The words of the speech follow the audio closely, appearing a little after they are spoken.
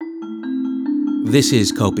This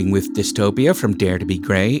is Coping with Dystopia from Dare to be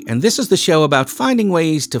Grey, and this is the show about finding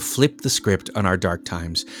ways to flip the script on our dark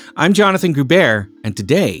times. I'm Jonathan Gruber, and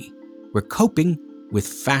today we're coping with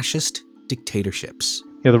fascist dictatorships.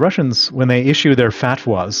 Yeah, the Russians, when they issue their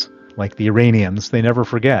fatwas, like the Iranians, they never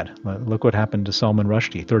forget. Look what happened to Salman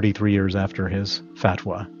Rushdie 33 years after his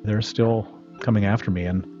fatwa. They're still coming after me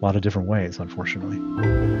in a lot of different ways, unfortunately.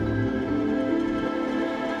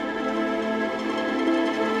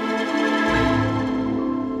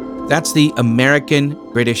 That's the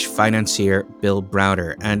American-British financier Bill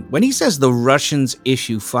Browder. And when he says the Russians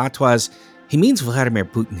issue fatwas, he means Vladimir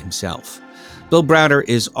Putin himself. Bill Browder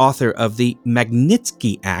is author of the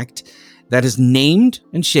Magnitsky Act that has named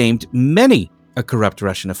and shamed many a corrupt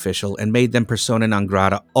Russian official and made them persona non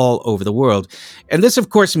grata all over the world. And this, of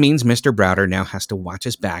course, means Mr. Browder now has to watch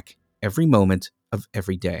his back every moment of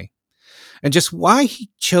every day. And just why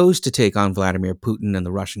he chose to take on Vladimir Putin and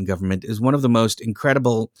the Russian government is one of the most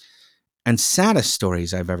incredible and saddest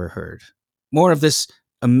stories I've ever heard. More of this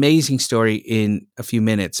amazing story in a few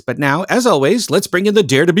minutes. But now, as always, let's bring in the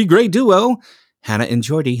Dare to be Grey duo, Hannah and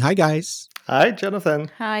Jordy. Hi, guys. Hi,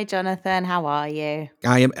 Jonathan. Hi, Jonathan. How are you?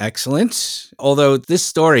 I am excellent. Although this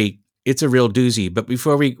story, it's a real doozy. But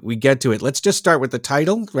before we get to it, let's just start with the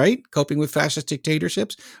title, right? Coping with Fascist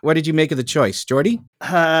Dictatorships. What did you make of the choice, Jordy?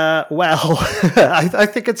 Well, I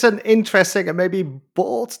think it's an interesting and maybe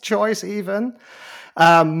bold choice even.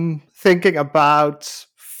 Thinking about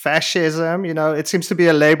fascism, it seems to be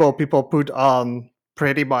a label people put on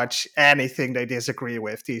pretty much anything they disagree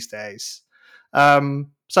with these days. So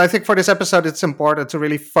I think for this episode, it's important to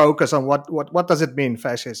really focus on what does it mean,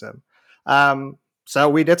 fascism. So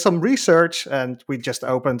we did some research and we just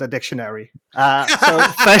opened a dictionary.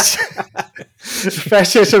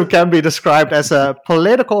 Fascism can be described as a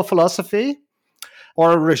political philosophy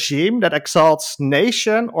or a regime that exalts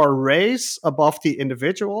nation or race above the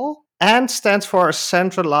individual and stands for a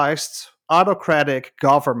centralized autocratic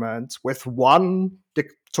government with one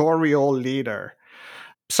dictatorial leader.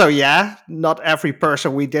 So yeah, not every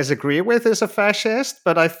person we disagree with is a fascist,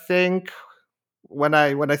 but I think when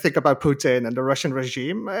I think about Putin and the Russian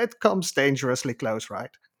regime, it comes dangerously close,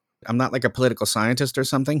 right? I'm not like a political scientist or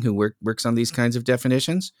something who works on these kinds of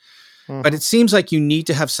definitions, but it seems like you need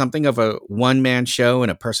to have something of a one-man show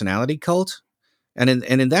and a personality cult. And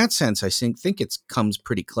in that sense, I think it comes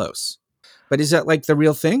pretty close. But is that like the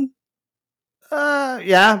real thing?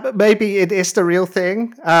 Yeah, maybe it is the real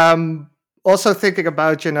thing. Also thinking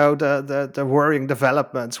about, the worrying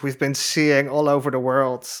developments we've been seeing all over the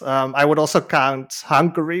world. I would also count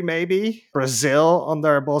Hungary, maybe, Brazil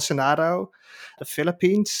under Bolsonaro, the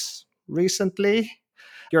Philippines recently,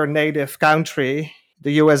 your native country,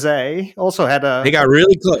 the USA, also had They got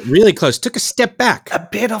really close, took a step back. A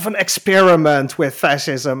bit of an experiment with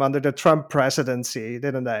fascism under the Trump presidency,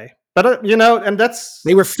 didn't they? But, and that's...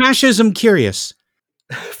 They were fascism curious.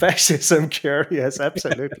 Fascism curious,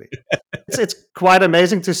 absolutely. It's quite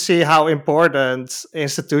amazing to see how important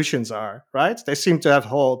institutions are, right? They seem to have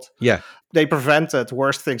hold. Yeah. They prevented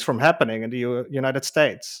worse things from happening in the United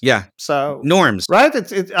States. Yeah. So norms, right?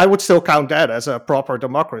 I would still count that as a proper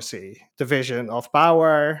democracy, division of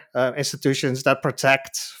power, institutions that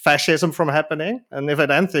protect fascism from happening. And if I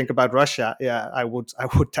then think about Russia, yeah, I would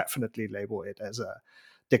definitely label it as a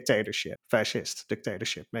dictatorship, fascist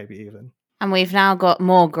dictatorship, maybe even. And we've now got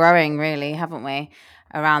more growing, really, haven't we,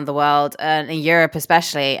 around the world, and in Europe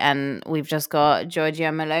especially. And we've just got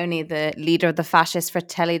Giorgia Meloni, the leader of the fascist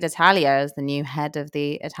Fratelli d'Italia, as the new head of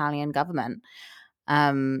the Italian government.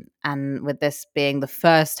 And with this being the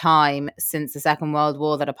first time since the Second World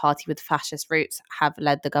War that a party with fascist roots have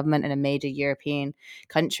led the government in a major European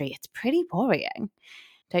country, it's pretty worrying.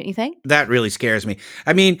 Don't you think? That really scares me.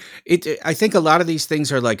 I mean, I think a lot of these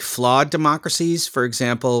things are like flawed democracies. For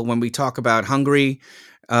example, when we talk about Hungary,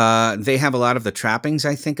 they have a lot of the trappings,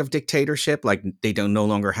 I think, of dictatorship. Like they don't no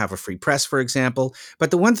longer have a free press, for example. But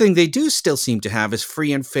the one thing they do still seem to have is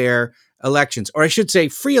free and fair elections. Or I should say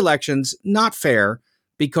free elections, not fair,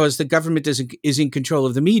 because the government is in control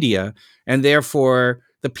of the media. And therefore,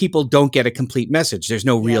 the people don't get a complete message. There's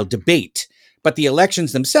no real debate. But the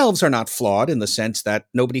elections themselves are not flawed in the sense that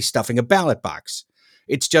nobody's stuffing a ballot box.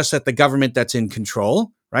 It's just that the government that's in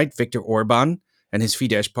control, right, Viktor Orban and his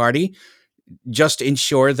Fidesz party, just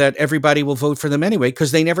ensure that everybody will vote for them anyway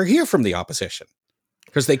because they never hear from the opposition.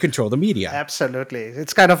 because they control the media. Absolutely.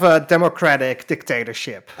 It's kind of a democratic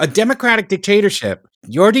dictatorship. A democratic dictatorship.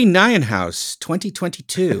 Jordi Nijenhuis,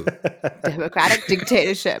 2022. Democratic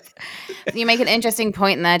dictatorship. You make an interesting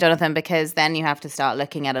point there, Jonathan, because then you have to start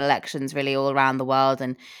looking at elections really all around the world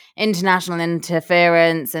and international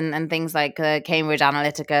interference and things like the Cambridge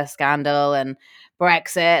Analytica scandal and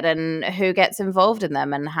Brexit and who gets involved in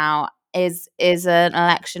them and how is an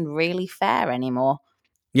election really fair anymore?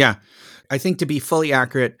 Yeah. I think to be fully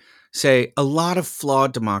accurate, say a lot of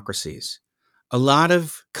flawed democracies, a lot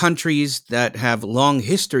of countries that have long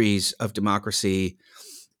histories of democracy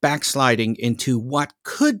backsliding into what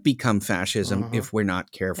could become fascism if we're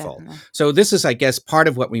not careful. Definitely. So this is, I guess, part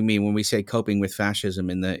of what we mean when we say coping with fascism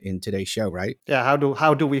in today's show, right? Yeah,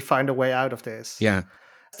 how do we find a way out of this? Yeah.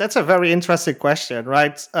 That's a very interesting question,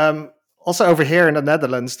 right? Also over here in the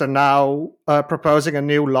Netherlands, they're now proposing a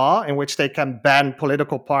new law in which they can ban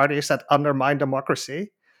political parties that undermine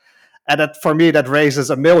democracy. And that, for me, that raises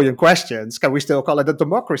a million questions. Can we still call it a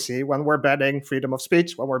democracy when we're banning freedom of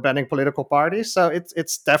speech, when we're banning political parties? So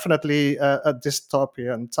it's definitely a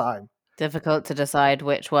dystopian time. Difficult to decide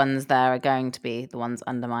which ones there are going to be the ones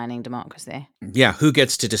undermining democracy. Yeah. Who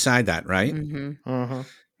gets to decide that, right?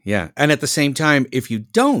 Yeah. And at the same time, if you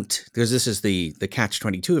don't, because this is the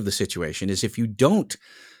catch-22 of the situation, is if you don't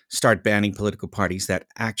start banning political parties that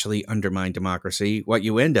actually undermine democracy, what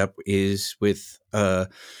you end up is with a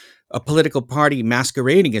political party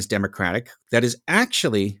masquerading as democratic that is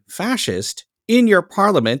actually fascist in your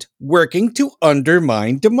parliament working to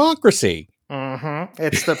undermine democracy.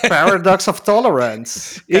 It's the paradox of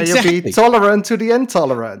tolerance. Can Exactly. you be tolerant to the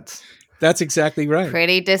intolerant? That's exactly right.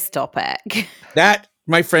 Pretty dystopic. That,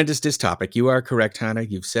 my friend, is dystopic. You are correct, Hannah.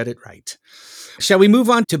 You've said it right. Shall we move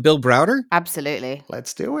on to Bill Browder? Absolutely.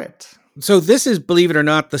 Let's do it. So this is, believe it or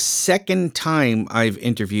not, the second time I've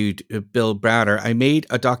interviewed Bill Browder. I made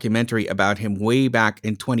a documentary about him way back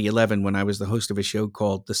in 2011 when I was the host of a show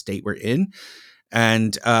called The State We're In.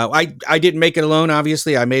 And I didn't make it alone,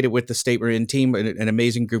 obviously. I made it with the State We're In team, an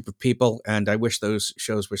amazing group of people, and I wish those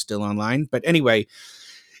shows were still online. But anyway,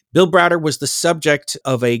 Bill Browder was the subject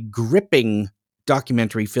of a gripping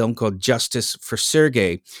documentary film called Justice for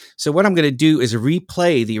Sergei. So what I'm going to do is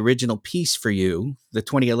replay the original piece for you, the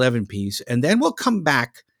 2011 piece, and then we'll come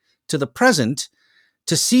back to the present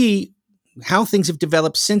to see how things have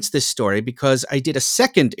developed since this story, because I did a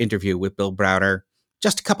second interview with Bill Browder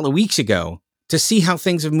just a couple of weeks ago to see how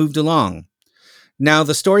things have moved along. Now,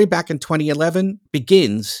 the story back in 2011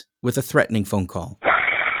 begins with a threatening phone call.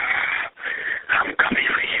 I'm coming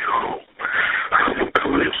for you. I'm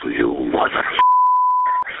coming for you, mother.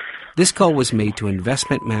 This call was made to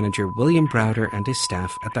investment manager William Browder and his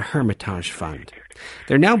staff at the Hermitage Fund.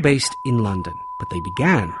 They're now based in London, but they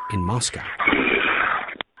began in Moscow.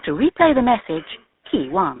 To replay the message, key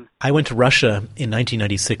 1. I went to Russia in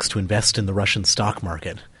 1996 to invest in the Russian stock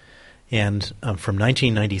market. And from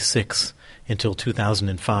 1996 until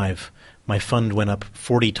 2005, my fund went up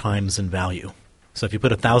 40 times in value. So if you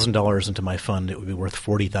put $1,000 into my fund, it would be worth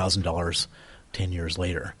 $40,000 10 years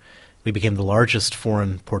later. We became the largest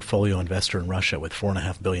foreign portfolio investor in Russia with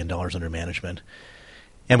 $4.5 billion under management.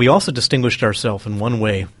 And we also distinguished ourselves in one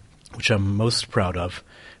way, which I'm most proud of,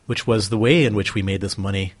 which was the way in which we made this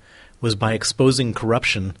money was by exposing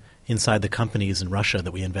corruption inside the companies in Russia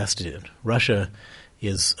that we invested in. Russia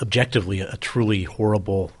is objectively a truly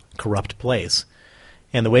horrible, corrupt place.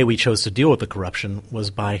 And the way we chose to deal with the corruption was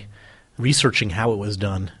by researching how it was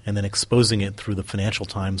done and then exposing it through the Financial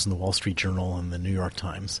Times and the Wall Street Journal and the New York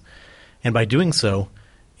Times. And by doing so,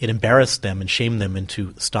 it embarrassed them and shamed them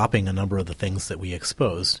into stopping a number of the things that we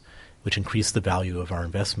exposed, which increased the value of our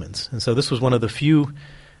investments. And so this was one of the few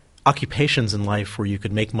occupations in life where you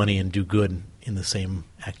could make money and do good in the same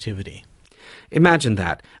activity. Imagine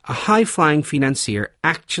that, a high-flying financier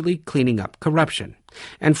actually cleaning up corruption.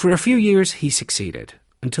 And for a few years he succeeded,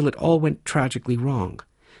 until it all went tragically wrong.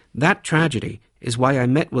 That tragedy is why I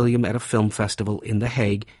met William at a film festival in The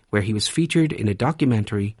Hague, where he was featured in a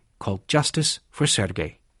documentary called Justice for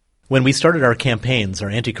Sergei. When we started our campaigns,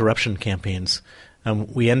 our anti-corruption campaigns,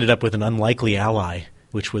 we ended up with an unlikely ally,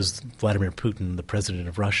 which was Vladimir Putin, the president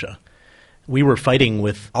of Russia. We were fighting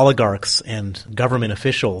with oligarchs and government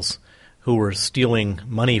officials who were stealing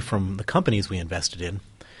money from the companies we invested in.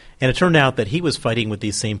 And it turned out that he was fighting with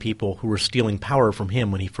these same people who were stealing power from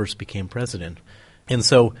him when he first became president. And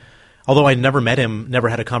so, although I'd never met him, never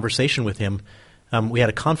had a conversation with him, we had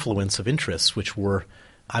a confluence of interests, which were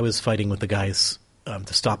I was fighting with the guys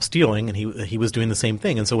to stop stealing, and he was doing the same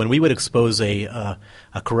thing. And so when we would expose a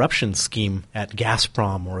corruption scheme at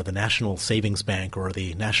Gazprom or the National Savings Bank or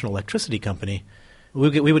the National Electricity Company,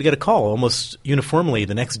 we would get a call almost uniformly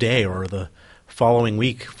the next day or the following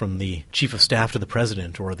week from the chief of staff to the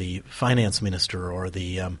president or the finance minister or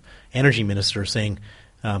the energy minister saying,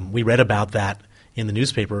 we read about that in the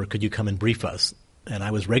newspaper, could you come and brief us? And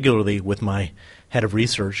I was regularly with my head of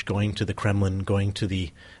research going to the Kremlin, going to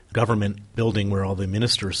the government building where all the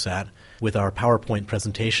ministers sat with our PowerPoint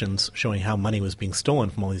presentations showing how money was being stolen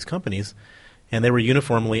from all these companies. And they were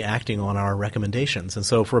uniformly acting on our recommendations. And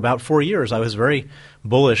so for about 4 years, I was very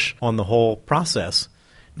bullish on the whole process.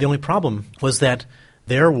 The only problem was that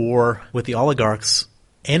their war with the oligarchs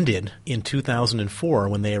ended in 2004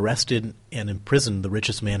 when they arrested and imprisoned the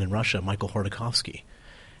richest man in Russia, Michael Khodorkovsky.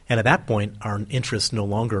 And at that point, our interests no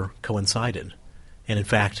longer coincided. And in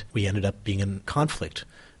fact, we ended up being in conflict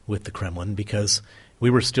with the Kremlin because we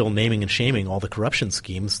were still naming and shaming all the corruption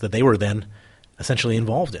schemes that they were then essentially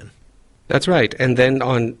involved in. That's right. And then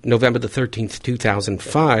on November the 13th,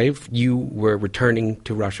 2005, you were returning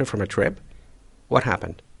to Russia from a trip. What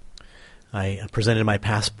happened? I presented my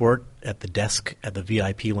passport at the desk at the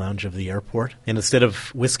VIP lounge of the airport. And instead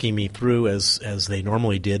of whisking me through, as they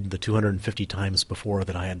normally did the 250 times before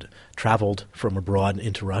that I had traveled from abroad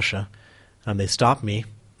into Russia, they stopped me.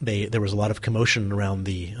 There was a lot of commotion around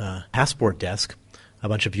the passport desk. A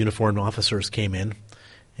bunch of uniformed officers came in,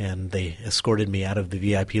 and they escorted me out of the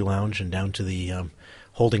VIP lounge and down to the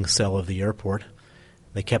holding cell of the airport.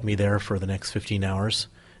 They kept me there for the next 15 hours,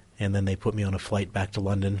 and then they put me on a flight back to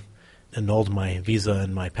London, annulled my visa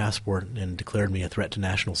and my passport, and declared me a threat to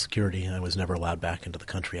national security, and I was never allowed back into the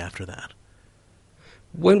country after that.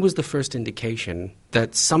 When was the first indication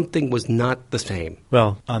that something was not the same?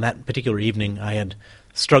 Well, on that particular evening, I had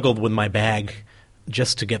struggled with my bag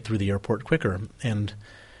just to get through the airport quicker, and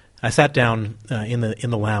I sat down in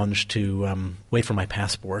the lounge to wait for my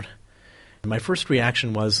passport. My first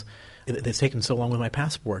reaction was, it's taken so long with my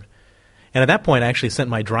passport. And at that point, I actually sent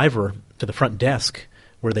my driver to the front desk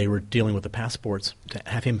where they were dealing with the passports to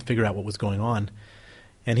have him figure out what was going on.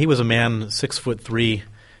 And he was a man, 6'3",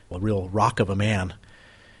 a real rock of a man,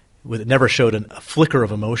 never showed a flicker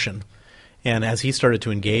of emotion. And as he started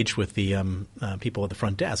to engage with the people at the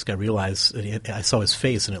front desk, I realized, I saw his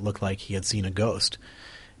face and it looked like he had seen a ghost.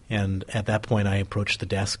 And at that point, I approached the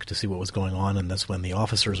desk to see what was going on, and that's when the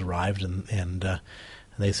officers arrived, and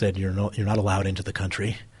they said, "You're not allowed into the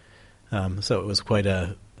country." So it was quite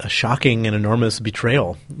a shocking and enormous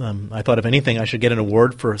betrayal. I thought, if anything, I should get an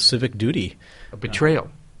award for civic duty. A betrayal.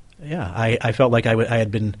 Yeah, I felt like I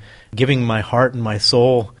had been giving my heart and my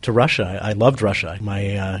soul to Russia. I loved Russia.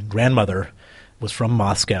 My grandmother was from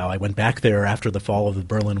Moscow. I went back there after the fall of the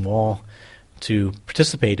Berlin Wall to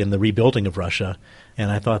participate in the rebuilding of Russia,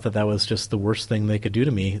 and I thought that was just the worst thing they could do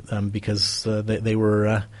to me because they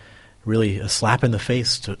were really a slap in the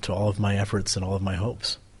face to all of my efforts and all of my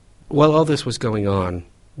hopes. While all this was going on,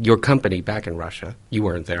 your company back in Russia, you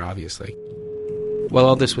weren't there obviously, while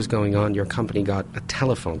all this was going on, your company got a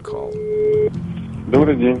telephone call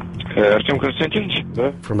Добрый день. Артем Константинович,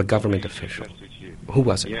 да? from a government official. Who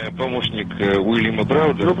was it? Я помощник Уильяма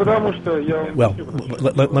Браудера. Well,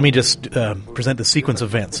 let me just present the sequence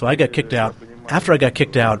of events. So I got kicked out. After I got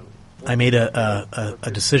kicked out, I made a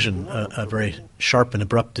decision, a very sharp and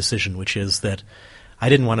abrupt decision, which is that I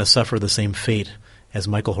didn't want to suffer the same fate as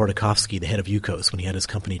Michael Khodorkovsky, the head of Yukos, when he had his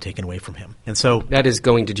company taken away from him. And so That is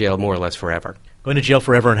going to jail more or less forever. Going to jail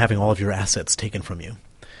forever and having all of your assets taken from you.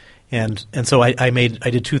 And so I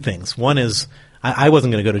did two things. One is I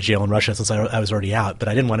wasn't going to go to jail in Russia since I was already out, but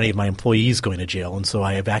I didn't want any of my employees going to jail, and so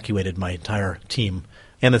I evacuated my entire team.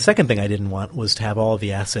 And the second thing I didn't want was to have all of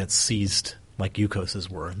the assets seized like Yukos's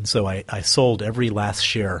were. And so I sold every last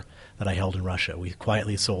share that I held in Russia. We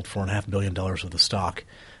quietly sold $4.5 billion worth of stock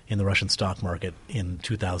in the Russian stock market in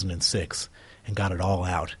 2006 and got it all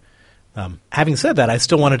out. Having said that, I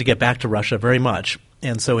still wanted to get back to Russia very much.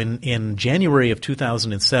 And so in January of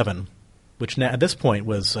 2007, which at this point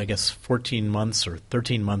was, I guess, 14 months or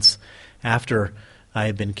 13 months after I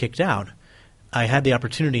had been kicked out, I had the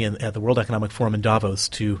opportunity at the World Economic Forum in Davos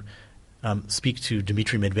to speak to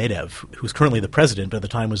Dmitry Medvedev, who's currently the president, but at the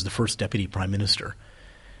time was the first deputy prime minister.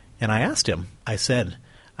 And I asked him, I said,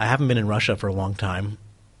 I haven't been in Russia for a long time.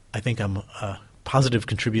 I think I'm a positive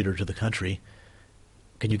contributor to the country.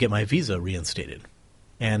 Can you get my visa reinstated?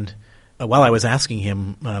 And while I was asking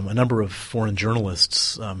him, a number of foreign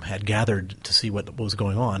journalists had gathered to see what was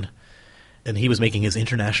going on, and he was making his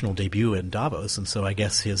international debut in Davos, and so I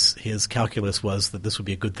guess his calculus was that this would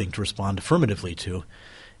be a good thing to respond affirmatively to.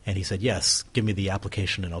 And he said, yes, give me the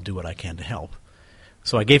application and I'll do what I can to help.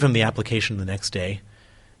 So I gave him the application the next day,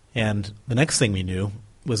 and the next thing we knew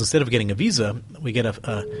was instead of getting a visa, we get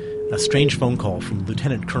a a strange phone call from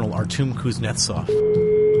Lieutenant Colonel Artyom Kuznetsov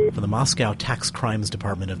from the Moscow Tax Crimes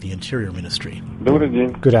Department of the Interior Ministry.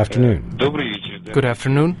 Good afternoon. Good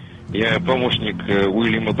afternoon.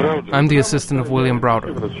 I'm the assistant of William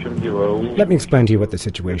Browder. Let me explain to you what the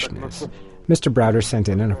situation is. Mr. Browder sent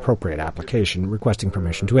in an appropriate application requesting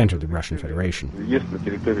permission to enter the Russian Federation.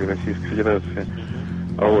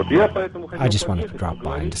 I just wanted to drop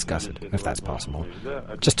by and discuss it, if that's possible,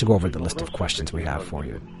 just to go over the list of questions we have for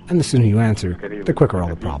you. And the sooner you answer, the quicker all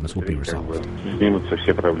the problems will be resolved.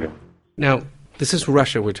 Now, this is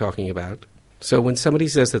Russia we're talking about. So when somebody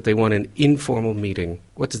says that they want an informal meeting,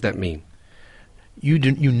 what does that mean? You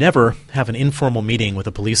never have an informal meeting with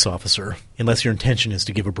a police officer unless your intention is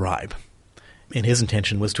to give a bribe. And his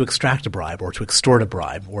intention was to extract a bribe or to extort a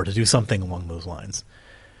bribe or to do something along those lines.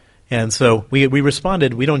 And so we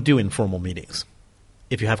responded, we don't do informal meetings.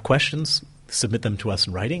 If you have questions, submit them to us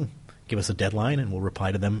in writing, give us a deadline, and we'll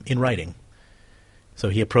reply to them in writing. So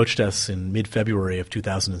he approached us in mid-February of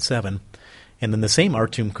 2007, and then the same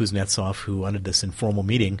Artyom Kuznetsov, who wanted this informal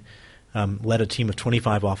meeting, led a team of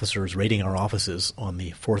 25 officers raiding our offices on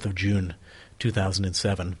the 4th of June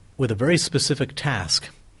 2007 with a very specific task,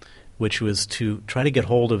 which was to try to get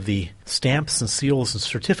hold of the stamps and seals and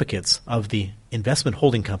certificates of the investment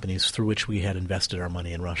holding companies through which we had invested our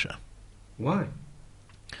money in Russia. Why?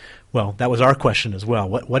 Well, that was our question as well.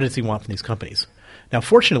 What does he want from these companies? Now,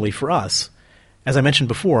 fortunately for us, as I mentioned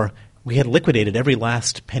before, we had liquidated every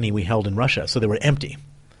last penny we held in Russia, so they were empty.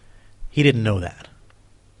 He didn't know that.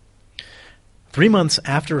 3 months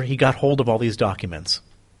after he got hold of all these documents,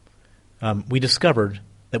 we discovered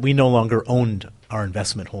that we no longer owned our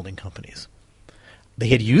investment holding companies. They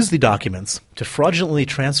had used the documents to fraudulently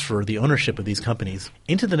transfer the ownership of these companies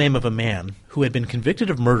into the name of a man who had been convicted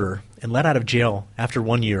of murder and let out of jail after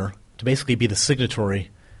 1 year to basically be the signatory.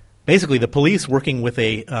 Basically, the police working with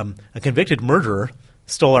a convicted murderer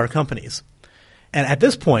stole our companies. And at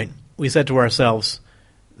this point, we said to ourselves,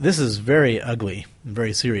 this is very ugly and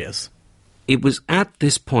very serious. It was at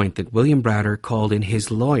this point that William Browder called in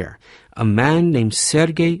his lawyer, a man named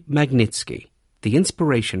Sergei Magnitsky, the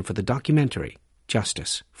inspiration for the documentary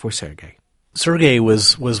Justice for Sergei. Sergei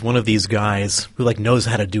was one of these guys who knows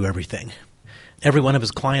how to do everything. Every one of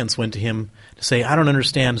his clients went to him to say, I don't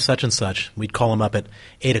understand such and such. We'd call him up at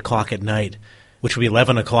 8 o'clock at night, which would be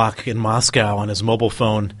 11 o'clock in Moscow on his mobile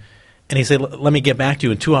phone. And he'd say, let me get back to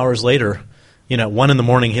you. And 2 hours later, 1 in the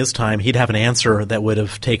morning his time, he'd have an answer that would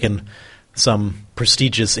have taken some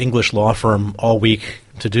prestigious English law firm all week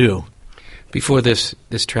to do. Before this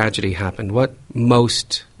tragedy happened, what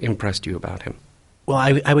most impressed you about him? Well,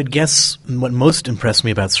 I would guess what most impressed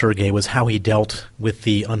me about Sergei was how he dealt with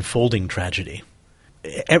the unfolding tragedy.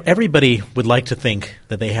 Everybody would like to think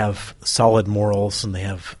that they have solid morals and they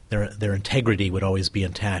have their integrity would always be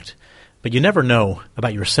intact. But you never know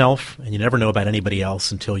about yourself and you never know about anybody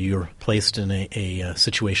else until you're placed in a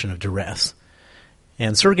situation of duress.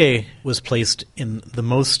 And Sergei was placed in the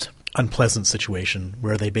most unpleasant situation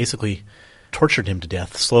where they basically tortured him to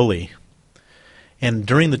death slowly. And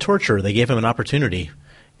during the torture, they gave him an opportunity.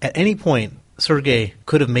 At any point, Sergei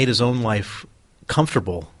could have made his own life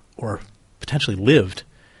comfortable or potentially lived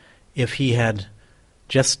if he had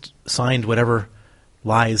just signed whatever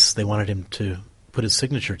lies they wanted him to put his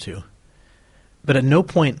signature to. But at no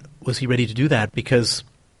point was he ready to do that because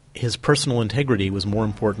his personal integrity was more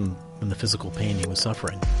important than the physical pain he was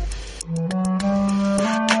suffering.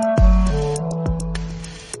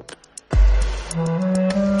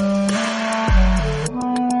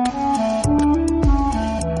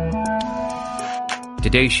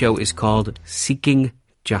 Today's show is called Seeking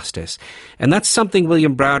Justice, and that's something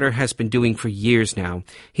William Browder has been doing for years now.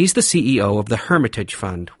 He's the CEO of the Hermitage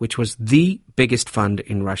Fund, which was the biggest fund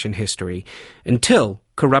in Russian history, until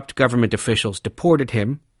corrupt government officials deported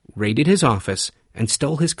him, raided his office, and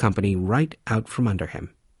stole his company right out from under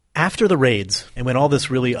him. After the raids, and when all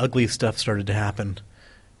this really ugly stuff started to happen,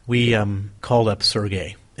 we called up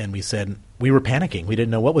Sergei, and we said we were panicking. We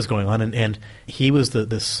didn't know what was going on, and he was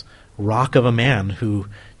this rock of a man who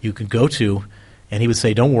you could go to, and he would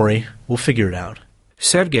say, don't worry, we'll figure it out.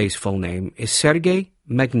 Sergei's full name is Sergei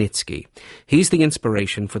Magnitsky. He's the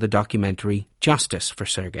inspiration for the documentary Justice for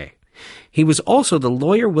Sergei. He was also the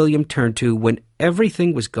lawyer William turned to when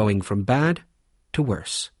everything was going from bad to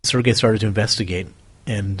worse. Sergei started to investigate,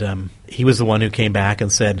 and he was the one who came back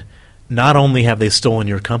and said, not only have they stolen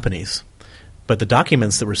your companies, but the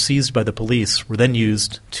documents that were seized by the police were then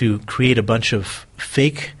used to create a bunch of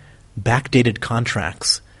fake backdated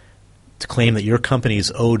contracts to claim that your companies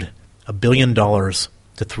owed $1 billion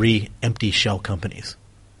to 3 empty shell companies.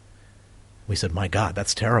 We said, my God,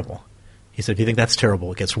 that's terrible. He said, if you think that's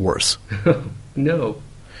terrible, it gets worse. No.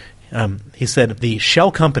 He said, the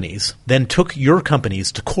shell companies then took your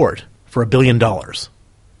companies to court for $1 billion.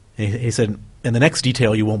 And he said, and the next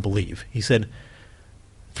detail you won't believe. He said,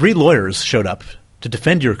 3 lawyers showed up to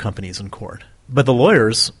defend your companies in court, but the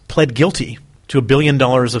lawyers pled guilty to $1 billion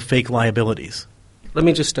of fake liabilities. Let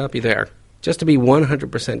me just stop you there. Just to be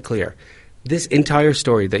 100% clear, this entire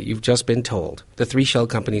story that you've just been told, the 3 shell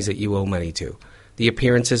companies that you owe money to, the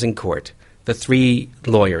appearances in court, the 3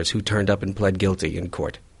 lawyers who turned up and pled guilty in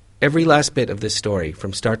court, every last bit of this story,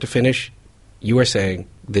 from start to finish, you are saying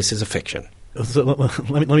this is a fiction. So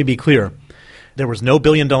let me be clear. There was no $1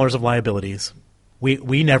 billion of liabilities.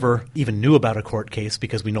 We never even knew about a court case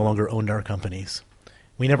because we no longer owned our companies.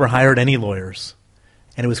 We never hired any lawyers.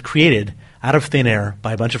 And it was created out of thin air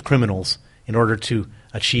by a bunch of criminals in order to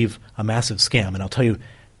achieve a massive scam. And I'll tell you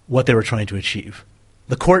what they were trying to achieve.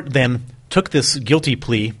 The court then took this guilty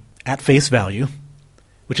plea at face value,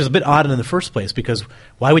 which is a bit odd in the first place, because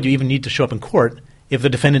why would you even need to show up in court if the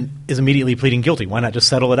defendant is immediately pleading guilty? Why not just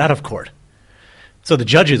settle it out of court? So the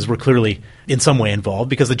judges were clearly in some way involved,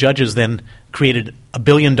 because the judges then created $1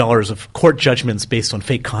 billion of court judgments based on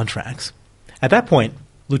fake contracts. At that point,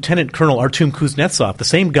 Lieutenant Colonel Artem Kuznetsov, the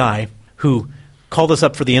same guy who called us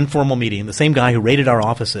up for the informal meeting, the same guy who raided our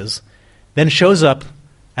offices, then shows up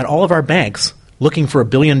at all of our banks looking for $1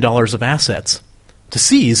 billion of assets to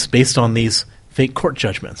seize based on these fake court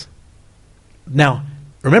judgments. Now,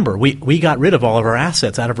 remember, we got rid of all of our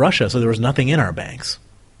assets out of Russia, so there was nothing in our banks.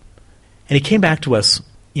 And he came back to us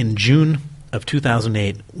in June of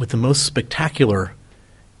 2008 with the most spectacular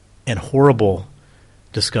and horrible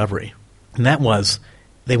discovery. And that was,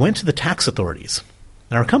 they went to the tax authorities.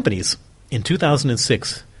 And our companies, in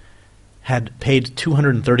 2006, had paid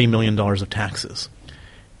 $230 million of taxes.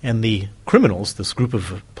 And the criminals, this group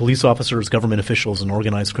of police officers, government officials, and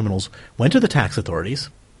organized criminals, went to the tax authorities,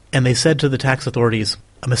 and they said to the tax authorities,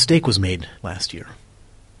 a mistake was made last year.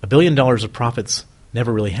 $1 billion of profits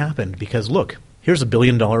never really happened because, look, here's $1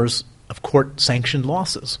 billion of court-sanctioned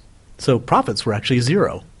losses. So profits were actually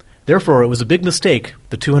zero. Therefore, it was a big mistake,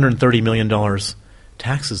 the $230 million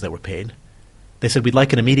taxes that were paid. They said, we'd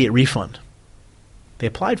like an immediate refund. They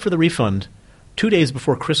applied for the refund 2 days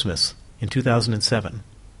before Christmas in 2007.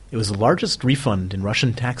 It was the largest refund in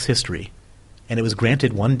Russian tax history, and it was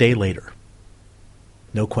granted 1 day later.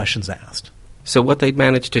 No questions asked. So what they'd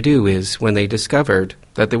managed to do is, when they discovered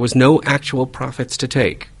that there was no actual profits to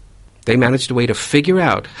take, they managed a way to figure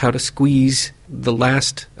out how to squeeze the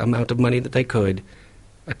last amount of money that they could,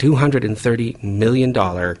 a $230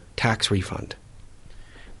 million tax refund.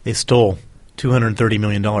 They stole $230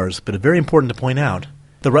 million, but it's very important to point out,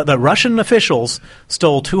 the Russian officials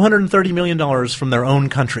stole $230 million from their own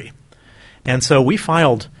country. And so we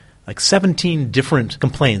filed like 17 different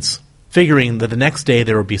complaints, figuring that the next day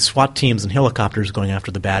there would be SWAT teams and helicopters going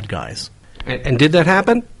after the bad guys. And did that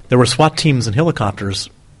happen? There were SWAT teams and helicopters,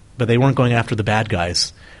 but they weren't going after the bad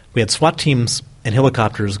guys. We had SWAT teams and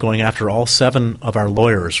helicopters going after all 7 of our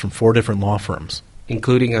lawyers from 4 different law firms.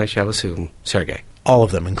 Including, I shall assume, Sergei. All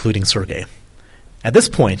of them, including Sergei. At this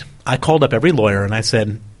point, I called up every lawyer and I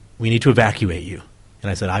said, we need to evacuate you.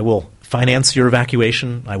 And I said, I will finance your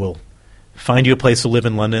evacuation. I will find you a place to live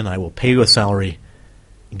in London. I will pay you a salary.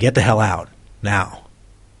 Get the hell out, now.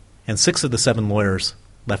 And 6 of the 7 lawyers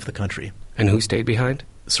left the country. And who stayed behind?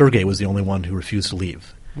 Sergei was the only one who refused to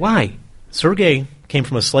leave. Why? Sergei came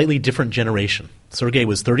from a slightly different generation. Sergei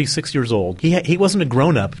was 36 years old. He wasn't a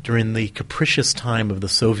grown-up during the capricious time of the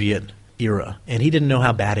Soviet era, and he didn't know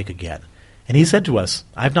how bad it could get. And he said to us,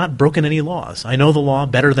 I've not broken any laws. I know the law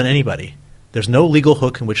better than anybody. There's no legal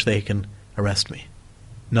hook in which they can arrest me.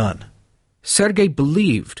 None. Sergei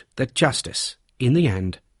believed that justice, in the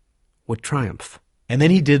end, would triumph. And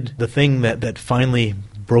then he did the thing that finally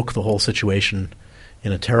broke the whole situation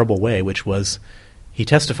in a terrible way, which was he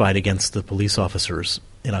testified against the police officers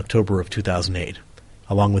in October of 2008,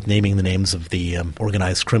 along with naming the names of the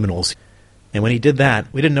organized criminals. And when he did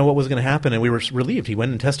that, we didn't know what was going to happen, and we were relieved. He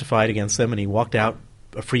went and testified against them, and he walked out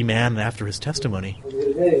a free man after his testimony.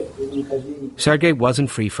 Sergei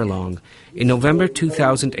wasn't free for long. In November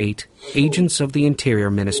 2008, agents of the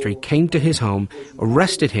Interior Ministry came to his home,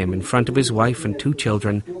 arrested him in front of his wife and 2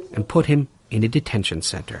 children, and put him in a detention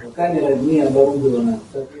center.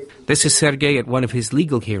 This is Sergei at one of his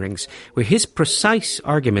legal hearings, where his precise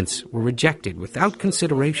arguments were rejected without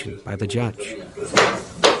consideration by the judge.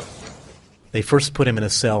 They first put him in a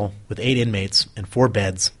cell with 8 inmates and 4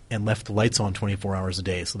 beds and left the lights on 24 hours a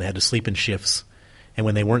day, so they had to sleep in shifts. And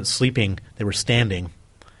when they weren't sleeping, they were standing.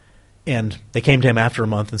 And they came to him after a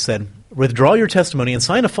month and said, withdraw your testimony and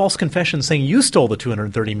sign a false confession saying you stole the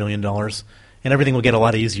 $230 million and everything will get a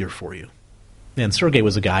lot easier for you. And Sergei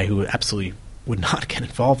was a guy who absolutely would not get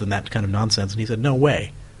involved in that kind of nonsense, and he said, no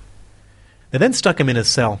way. They then stuck him in his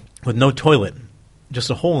cell with no toilet, just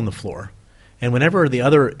a hole in the floor. And whenever the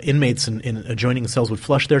other inmates in adjoining cells would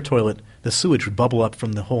flush their toilet, the sewage would bubble up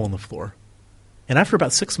from the hole in the floor. And after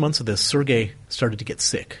about 6 months of this, Sergei started to get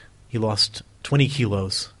sick. He lost 20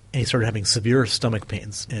 kilos, and he started having severe stomach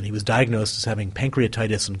pains. And he was diagnosed as having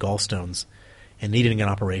pancreatitis and gallstones and needing an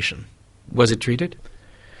operation. Was it treated?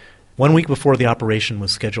 1 week before the operation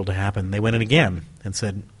was scheduled to happen, they went in again and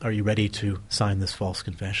said, are you ready to sign this false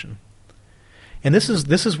confession? And this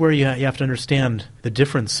is where you have to understand the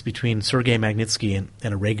difference between Sergei Magnitsky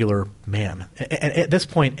and a regular man. At this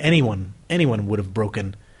point, anyone would have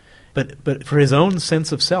broken. But for his own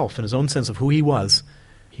sense of self and his own sense of who he was,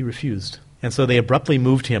 he refused. And so they abruptly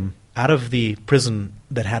moved him out of the prison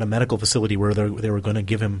that had a medical facility where they were going to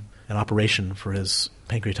give him an operation for his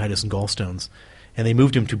pancreatitis and gallstones. And they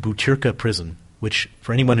moved him to Butyrka prison, which,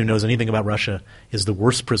 for anyone who knows anything about Russia, is the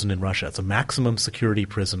worst prison in Russia. It's a maximum security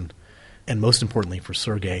prison. And most importantly for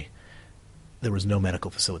Sergei, there was no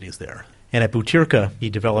medical facilities there. And at Butyrka, he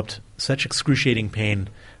developed such excruciating pain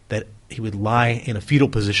that he would lie in a fetal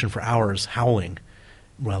position for hours howling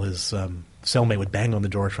while his cellmate would bang on the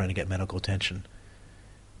door trying to get medical attention.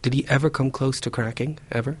 Did he ever come close to cracking,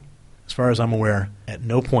 ever? As far as I'm aware, at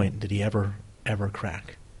no point did he ever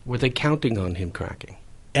crack. Were they counting on him cracking?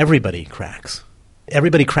 Everybody cracks.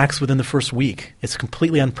 Everybody cracks within the first week. It's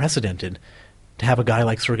completely unprecedented to have a guy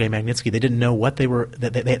like Sergei Magnitsky. They didn't know what they were,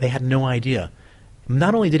 they had no idea.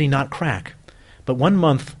 Not only did he not crack, but 1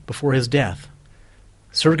 month before his death,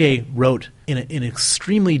 Sergei wrote in an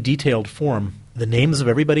extremely detailed form the names of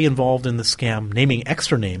everybody involved in the scam, naming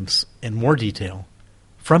extra names in more detail,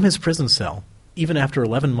 from his prison cell, even after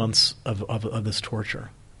 11 months of this torture.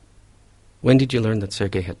 When did you learn that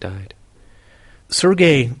Sergei had died?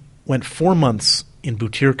 Sergei went 4 months in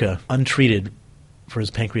Butyrka untreated for his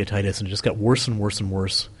pancreatitis, and it just got worse and worse and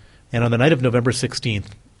worse. And on the night of November 16th,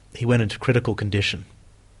 he went into critical condition.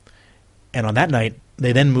 And on that night,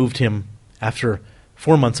 they then moved him, after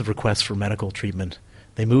 4 months of requests for medical treatment,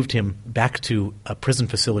 they moved him back to a prison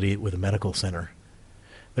facility with a medical center.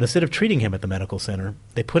 But instead of treating him at the medical center,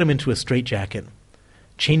 they put him into a straitjacket,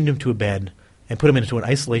 chained him to a bed, and put him into an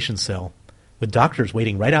isolation cell with doctors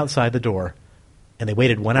waiting right outside the door, and they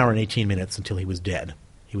waited 1 hour and 18 minutes until he was dead.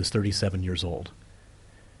 He was 37 years old.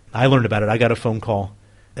 I learned about it. I got a phone call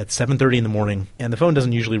at 7:30 in the morning, and the phone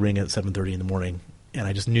doesn't usually ring at 7:30 in the morning, and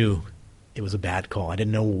I just knew it was a bad call. I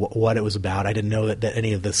didn't know what it was about. I didn't know that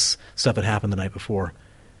any of this stuff had happened the night before.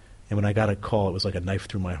 And when I got a call, it was like a knife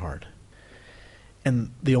through my heart.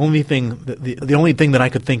 And the only thing that I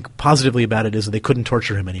could think positively about it is that they couldn't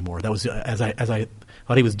torture him anymore. That was as I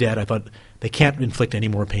thought he was dead. I thought they can't inflict any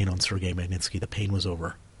more pain on Sergei Magnitsky. The pain was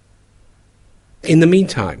over. In the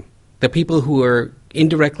meantime, the people who were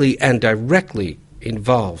indirectly and directly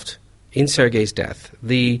involved in Sergei's death,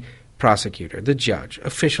 the prosecutor, the judge,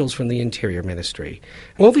 officials from the Interior Ministry,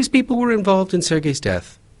 all these people were involved in Sergei's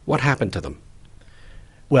death. What happened to them?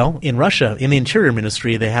 Well, in Russia, in the Interior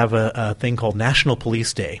Ministry, they have a thing called National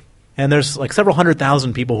Police Day. And there's like several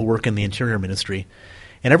 100,000 people who work in the Interior Ministry.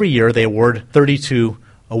 And every year they award 32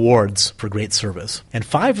 awards for great service. And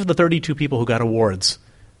 5 of the 32 people who got awards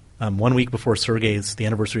 1 week before the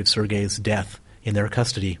anniversary of Sergei's death in their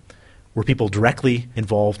custody, were people directly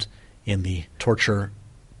involved in the torture,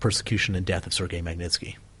 persecution, and death of Sergei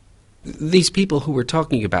Magnitsky. These people who we're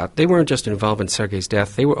talking about, they weren't just involved in Sergei's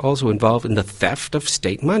death, they were also involved in the theft of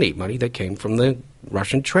state money that came from the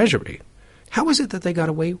Russian treasury. How is it that they got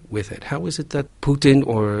away with it? How is it that Putin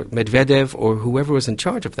or Medvedev or whoever was in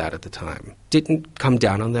charge of that at the time didn't come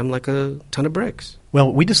down on them like a ton of bricks?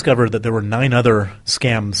 Well, we discovered that there were 9 other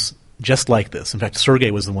scams just like this. In fact, Sergei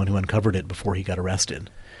was the one who uncovered it before he got arrested,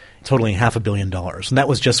 totaling $500 million. And that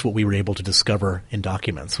was just what we were able to discover in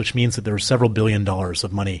documents, which means that there were several $1 billion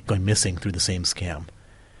of money going missing through the same scam.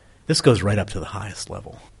 This goes right up to the highest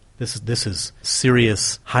level. This is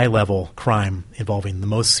serious, high-level crime involving the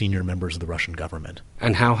most senior members of the Russian government.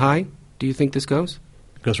 And how high do you think this goes?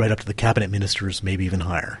 It goes right up to the cabinet ministers, maybe even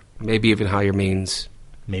higher. Maybe even higher means?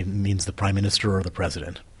 Means the prime minister or the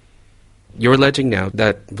president. You're alleging now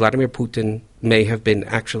that Vladimir Putin may have been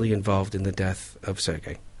actually involved in the death of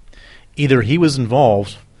Sergei. Either he was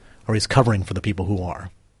involved or he's covering for the people who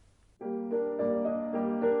are.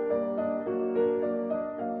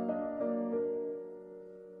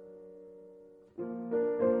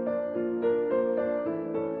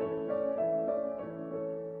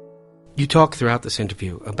 You talk throughout this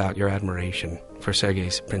interview about your admiration for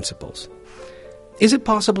Sergei's principles. Is it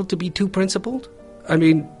possible to be too principled? I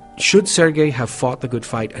mean, should Sergei have fought the good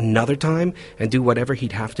fight another time and do whatever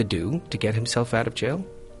he'd have to do to get himself out of jail?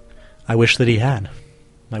 I wish that he had.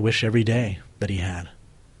 I wish every day that he had.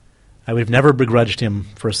 I would have never begrudged him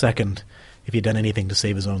for a second if he'd done anything to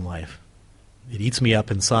save his own life. It eats me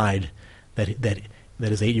up inside that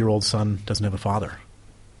his 8-year-old son doesn't have a father.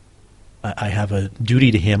 I have a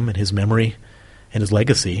duty to him and his memory and his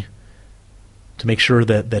legacy to make sure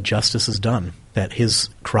that justice is done, that his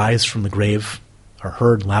cries from the grave are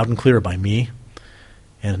heard loud and clear by me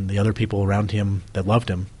and the other people around him that loved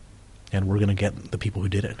him, and we're going to get the people who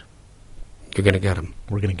did it. You're going to get them.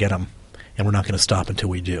 We're going to get them, and we're not going to stop until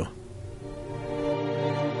we do.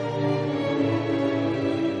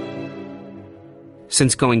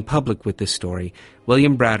 Since going public with this story,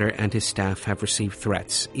 William Browder and his staff have received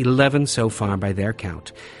threats, 11 so far by their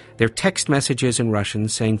count. They're text messages in Russian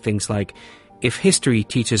saying things like, "If history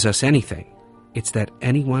teaches us anything, it's that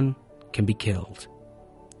anyone can be killed."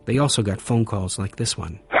 They also got phone calls like this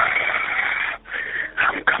one.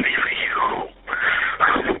 I'm coming for you.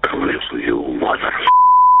 I'm coming for you, mother.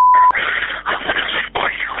 I'm gonna spoil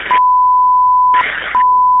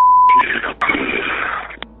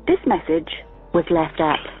you. This message was left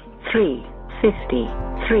at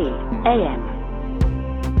 3:53 a.m.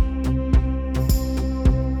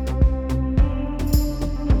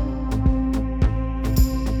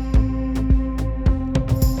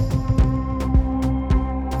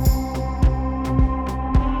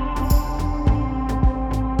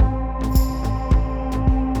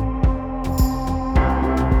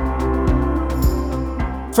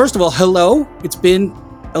 First of all, hello. It's been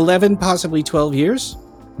 11, possibly 12 years.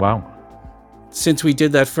 Wow. Since we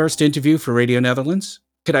did that first interview for Radio Netherlands.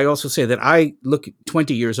 Could I also say that I look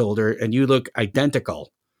 20 years older and you look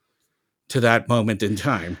identical to that moment in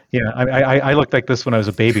time? Yeah, I looked like this when I was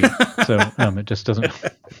a baby, so it just doesn't...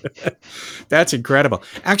 That's incredible.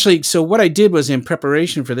 Actually, so what I did was in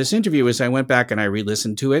preparation for this interview is I went back and I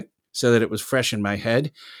re-listened to it so that it was fresh in my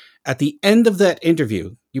head. At the end of that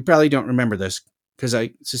interview, you probably don't remember this because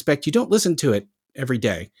I suspect you don't listen to it every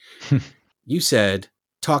day. You said,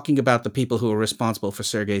 talking about the people who are responsible for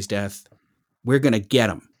Sergei's death, we're going to get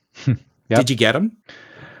them. Yep. Did you get them?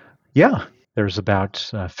 Yeah. There's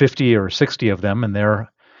about 50 or 60 of them, and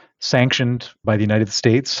they're sanctioned by the United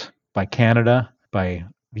States, by Canada, by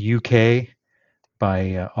the UK,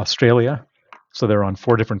 by Australia. So they're on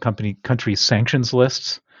 4 different countries' sanctions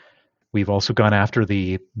lists. We've also gone after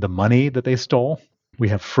the money that they stole. We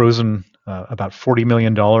have frozen about $40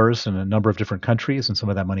 million in a number of different countries, and some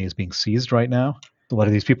of that money is being seized right now. A lot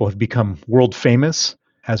of these people have become world famous.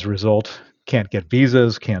 As a result, can't get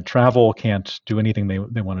visas, can't travel, can't do anything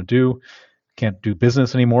they want to do, can't do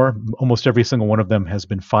business anymore. Almost every single one of them has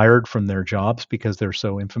been fired from their jobs because they're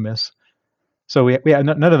so infamous. So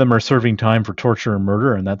none of them are serving time for torture and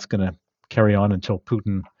murder, and that's going to carry on until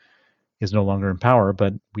Putin is no longer in power.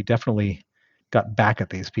 But we definitely got back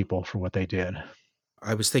at these people for what they did.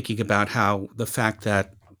 I was thinking about how the fact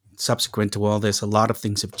that subsequent to all this, a lot of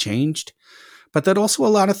things have changed, but that also a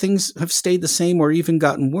lot of things have stayed the same or even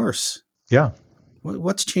gotten worse. Yeah.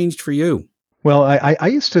 What's changed for you? Well, I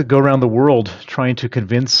used to go around the world trying to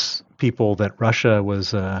convince people that Russia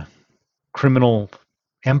was a criminal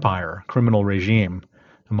empire, criminal regime,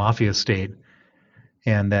 a mafia state,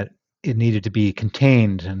 and that it needed to be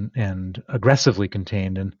contained and aggressively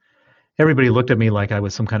contained. And everybody looked at me like I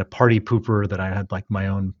was some kind of party pooper, that I had like my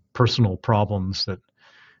own personal problems that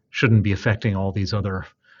shouldn't be affecting all these other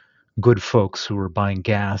good folks who were buying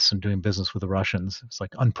gas and doing business with the Russians. It's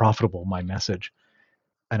like unprofitable, my message.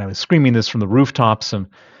 And I was screaming this from the rooftops. And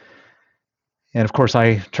of course,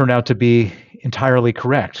 I turned out to be entirely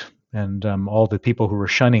correct. And all the people who were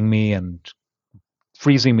shunning me and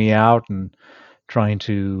freezing me out and trying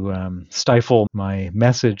to stifle my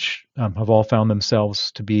message have all found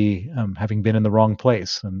themselves to be having been in the wrong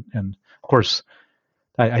place. And of course,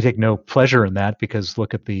 I take no pleasure in that, because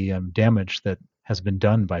look at the damage that has been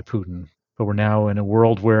done by Putin. But we're now in a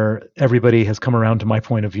world where everybody has come around to my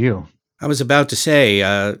point of view. I was about to say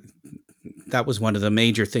that was one of the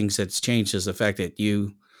major things that's changed, is the fact that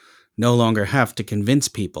you no longer have to convince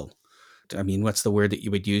people. I mean, what's the word that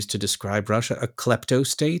you would use to describe Russia? A klepto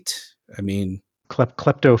state? I mean...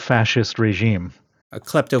 Klepto-fascist regime. A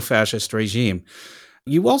klepto-fascist regime.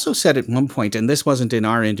 You also said at one point, and this wasn't in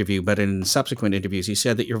our interview, but in subsequent interviews, you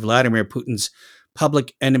said that you're Vladimir Putin's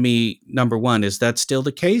public enemy number 1. Is that still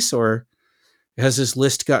the case, or has this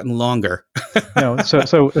list gotten longer? No, so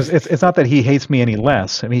it's not that he hates me any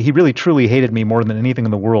less. I mean, he really truly hated me more than anything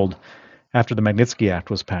in the world after the Magnitsky Act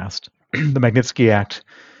was passed. the Magnitsky Act,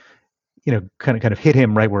 kind of hit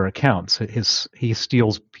him right where it counts. He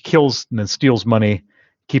kills and then steals money,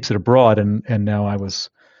 keeps it abroad, and now I was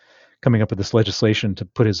coming up with this legislation to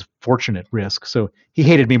put his fortune at risk. So he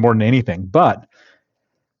hated me more than anything. But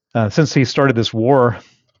since he started this war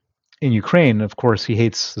in Ukraine, of course, he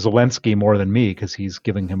hates Zelensky more than me because he's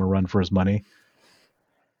giving him a run for his money.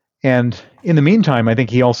 And in the meantime, I think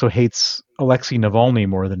he also hates Alexei Navalny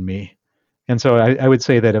more than me. And so I would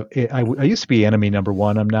say that I used to be enemy number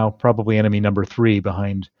one. I'm now probably enemy number three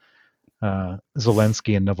behind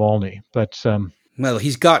Zelensky and Navalny. But well,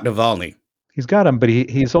 he's got Navalny. He's got him, but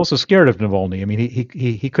he's also scared of Navalny. I mean,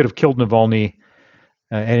 he could have killed Navalny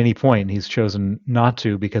at any point. He's chosen not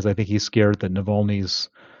to because I think he's scared that Navalny's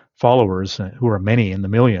followers, who are many in the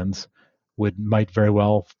millions, might very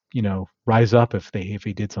well, rise up if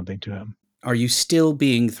he did something to him. Are you still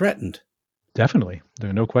being threatened? Definitely.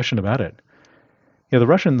 There's no question about it. The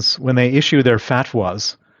Russians, when they issue their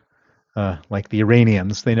fatwas, like the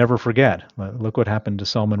Iranians, they never forget. Look what happened to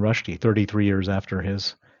Salman Rushdie 33 years after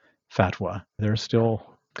his fatwa. They're still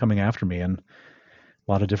coming after me in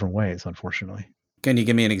a lot of different ways, unfortunately. Can you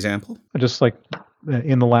give me an example? Just like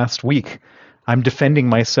in the last week, I'm defending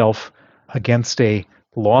myself against a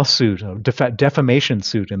lawsuit, a defamation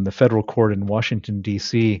suit in the federal court in Washington,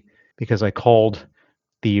 D.C., because I called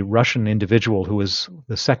the Russian individual who was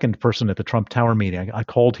the second person at the Trump Tower meeting. I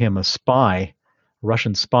called him a spy,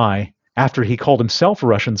 Russian spy, after he called himself a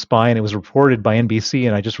Russian spy, and it was reported by NBC,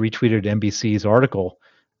 and I just retweeted NBC's article,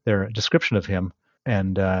 their description of him,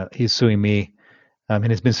 and he's suing me, and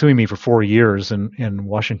has been suing me for 4 years in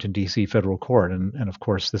Washington, D.C. federal court, and of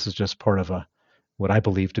course, this is just part of what I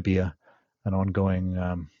believe to be an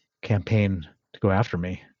ongoing campaign to go after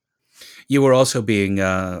me. You were also being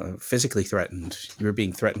physically threatened. You were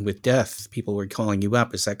being threatened with death. People were calling you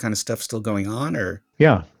up. Is that kind of stuff still going on, or?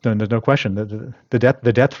 Yeah, there's no question. The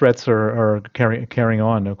death threats are carrying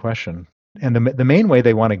on, no question. And the main way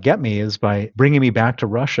they want to get me is by bringing me back to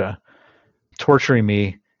Russia, torturing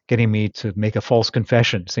me, getting me to make a false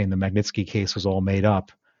confession, saying the Magnitsky case was all made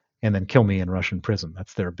up, and then kill me in Russian prison.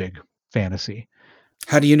 That's their big fantasy.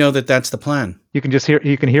 How do you know that that's the plan? You can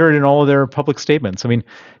hear it in all of their public statements. I mean,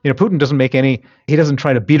 Putin he doesn't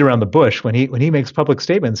try to beat around the bush. When he makes public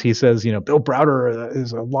statements, he says, Bill Browder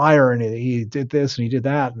is a liar and he did this and he did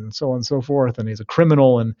that and so on and so forth. And he's a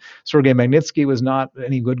criminal, and Sergei Magnitsky was not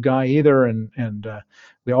any good guy either. And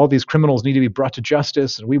all these criminals need to be brought to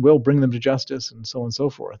justice, and we will bring them to justice, and so on and so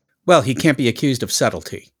forth. Well, he can't be accused of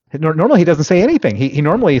subtlety. Normally, he doesn't say anything. He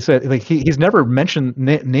normally said, like, he's never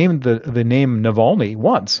named the name Navalny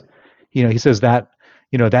once. He says that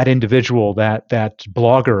that individual, that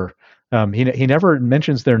blogger. He never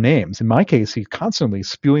mentions their names. In my case, he's constantly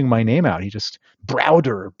spewing my name out. He just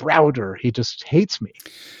Browder. He just hates me.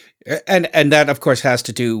 And that, of course, has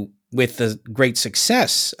to do with the great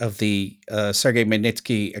success of the Sergei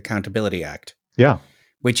Magnitsky Accountability Act. Yeah.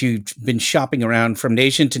 Which you've been shopping around from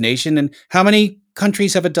nation to nation. And how many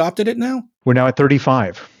countries have adopted it now? We're now at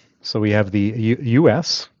 35. So we have the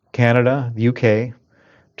U.S., Canada, the UK,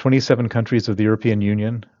 27 countries of the European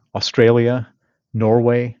Union, Australia,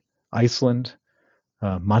 Norway, Iceland,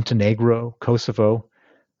 Montenegro, Kosovo.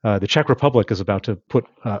 The Czech Republic is about to put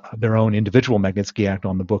their own individual Magnitsky Act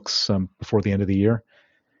on the books before the end of the year.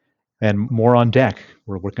 And more on deck.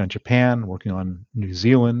 We're working on Japan, working on New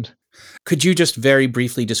Zealand. Could you just very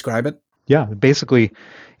briefly describe it? Yeah, basically,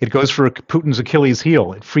 it goes for Putin's Achilles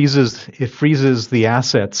heel. It freezes the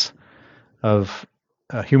assets of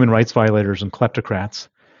human rights violators and kleptocrats,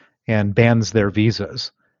 and bans their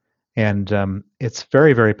visas. And it's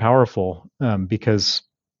very, very powerful because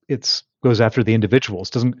it goes after the individuals.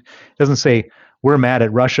 It doesn't say we're mad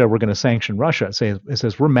at Russia, we're going to sanction Russia. It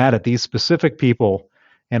says we're mad at these specific people,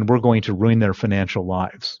 and we're going to ruin their financial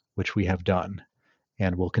lives, which we have done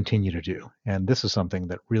and will continue to do. And this is something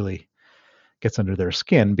that really gets under their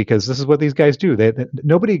skin, because this is what these guys do.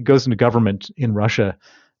 Nobody goes into government in Russia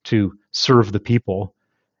to serve the people.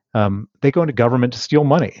 They go into government to steal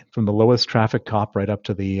money, from the lowest traffic cop right up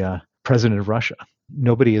to the president of Russia.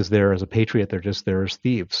 Nobody is there as a patriot. They're just there as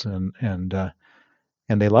thieves, and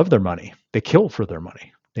they love their money. They kill for their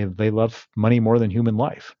money. They love money more than human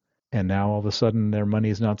life. And now all of a sudden their money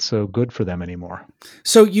is not so good for them anymore.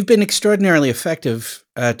 So you've been extraordinarily effective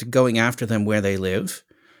at going after them where they live.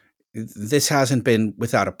 This hasn't been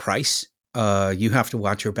without a price. You have to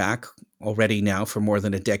watch your back already now for more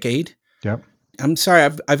than a decade. Yep. I'm sorry,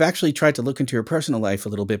 I've actually tried to look into your personal life a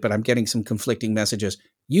little bit, but I'm getting some conflicting messages.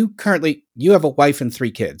 You have a wife and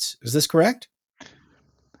 3 kids. Is this correct?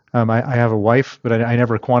 I have a wife, but I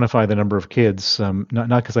never quantify the number of kids. Not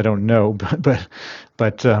because I don't know,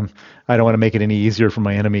 but I don't want to make it any easier for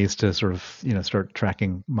my enemies to sort of start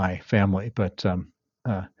tracking my family. But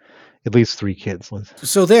at least 3 kids, Liz.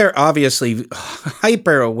 So they're obviously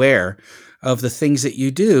hyper aware of the things that you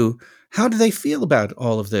do. How do they feel about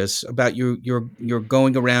all of this? About you're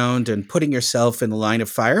going around and putting yourself in the line of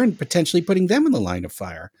fire and potentially putting them in the line of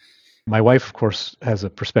fire? My wife, of course, has a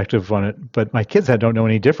perspective on it, but my kids don't know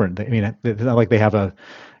any different. I mean, it's not like they have a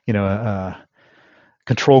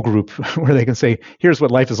control group where they can say, "Here's what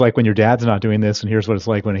life is like when your dad's not doing this, and here's what it's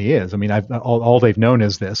like when he is." I mean, all they've known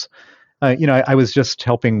is this. I was just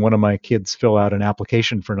helping one of my kids fill out an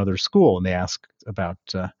application for another school, and they asked about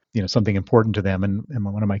something important to them, and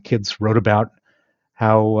one of my kids wrote about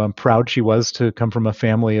how proud she was to come from a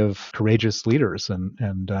family of courageous leaders,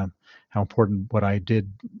 and how important what I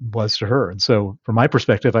did was to her. And so from my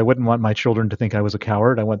perspective, I wouldn't want my children to think I was a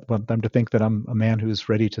coward. I want them to think that I'm a man who's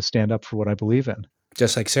ready to stand up for what I believe in.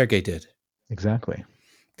 Just like Sergei did. Exactly.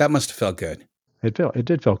 That must have felt good. It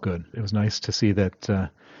did feel good. It was nice to see that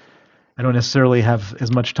I don't necessarily have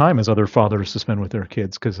as much time as other fathers to spend with their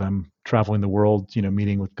kids because I'm traveling the world,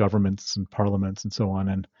 meeting with governments and parliaments and so on.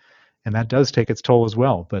 And that does take its toll as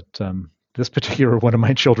well. But this particular one of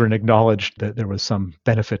my children acknowledged that there was some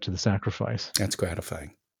benefit to the sacrifice. That's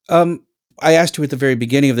gratifying. I asked you at the very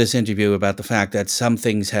beginning of this interview about the fact that some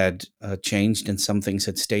things had changed and some things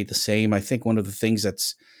had stayed the same. I think one of the things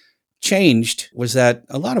that's changed was that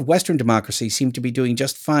a lot of Western democracies seem to be doing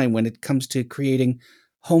just fine when it comes to creating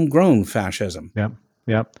homegrown fascism. Yeah.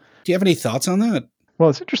 Do you have any thoughts on that? Well,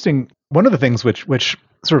 it's interesting. One of the things which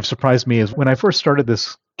sort of surprised me is when I first started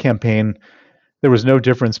this campaign, there was no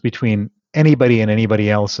difference between anybody and anybody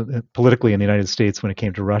else politically in the United States when it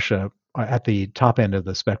came to Russia at the top end of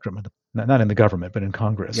the spectrum, not in the government, but in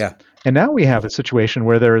Congress. Yeah. And now we have a situation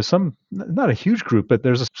where there is not a huge group, but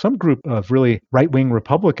there's some group of really right-wing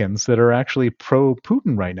Republicans that are actually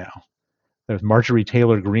pro-Putin right now. There's Marjorie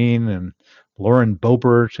Taylor Greene and Lauren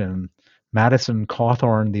Boebert and Madison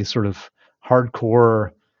Cawthorn, these sort of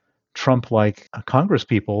hardcore Trump-like Congress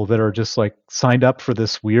people that are just like signed up for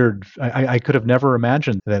this weird. I could have never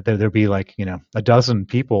imagined that there'd be like a dozen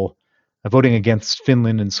people voting against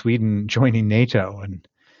Finland and Sweden joining NATO and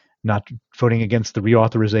not voting against the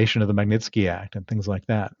reauthorization of the Magnitsky Act and things like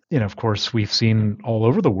that. Of course, we've seen all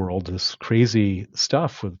over the world this crazy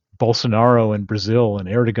stuff with Bolsonaro in Brazil and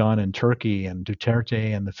Erdogan in Turkey and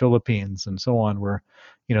Duterte in the Philippines and so on, where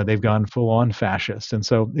they've gone full on fascist. And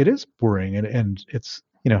so it is worrying, and it's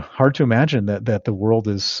hard to imagine that the world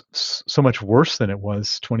is so much worse than it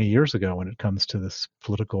was 20 years ago when it comes to this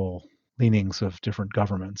political leanings of different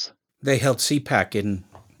governments. They held CPAC in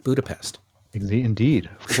Budapest. Indeed.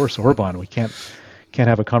 Of course, Orban. We can't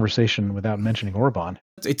have a conversation without mentioning Orban.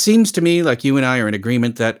 It seems to me like you and I are in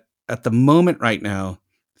agreement that at the moment right now,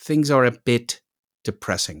 things are a bit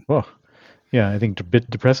depressing. Well, yeah, I think a bit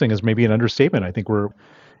depressing is maybe an understatement. I think we're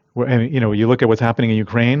and you look at what's happening in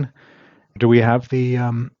Ukraine. Do we have the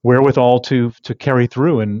wherewithal to carry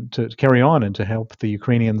through and to carry on and to help the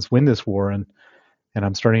Ukrainians win this war? And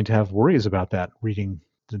I'm starting to have worries about that, reading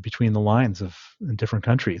between the lines in different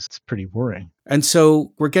countries. It's pretty worrying. And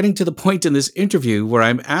so we're getting to the point in this interview where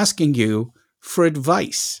I'm asking you for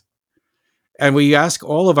advice. And we ask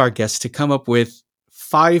all of our guests to come up with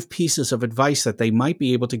 5 pieces of advice that they might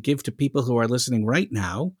be able to give to people who are listening right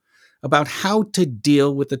now about how to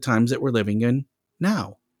deal with the times that we're living in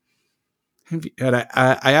now. And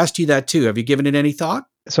I asked you that too. Have you given it any thought?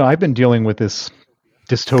 So I've been dealing with this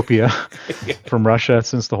dystopia from Russia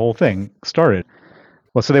since the whole thing started.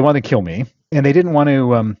 Well, so they want to kill me, and they didn't want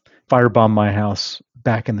to firebomb my house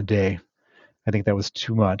back in the day. I think that was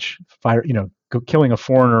too much. Killing a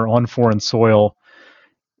foreigner on foreign soil.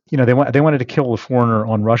 They wanted to kill a foreigner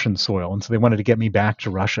on Russian soil, and so they wanted to get me back to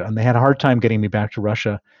Russia. And they had a hard time getting me back to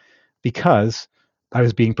Russia because I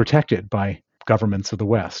was being protected by governments of the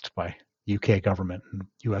West, by UK government and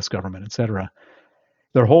US government, etc.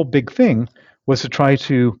 Their whole big thing was to try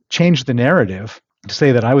to change the narrative to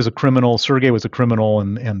say that I was a criminal, Sergei was a criminal,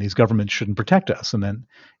 and these governments shouldn't protect us. And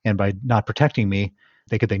by not protecting me,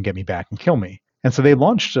 they could then get me back and kill me. And so they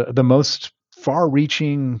launched the most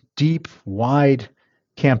far-reaching, deep, wide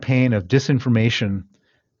campaign of disinformation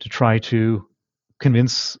to try to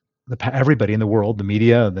convince everybody in the world, the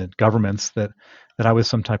media, the governments, that I was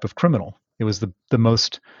some type of criminal. It was the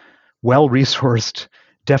most well-resourced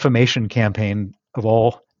defamation campaign of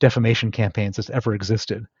all defamation campaigns that's ever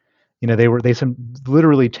existed. They spent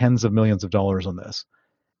literally tens of millions of dollars on this.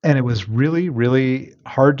 And it was really, really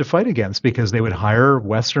hard to fight against because they would hire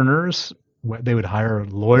Westerners They would hire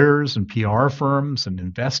lawyers and PR firms and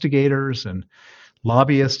investigators and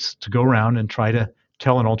lobbyists to go around and try to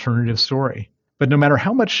tell an alternative story. But no matter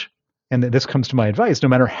how much, and this comes to my advice, no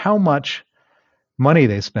matter how much money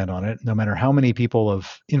they spent on it, no matter how many people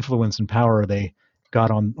of influence and power they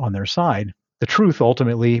got on their side, the truth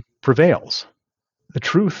ultimately prevails. The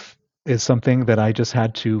truth is something that I just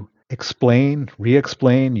had to explain,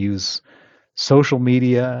 re-explain, use social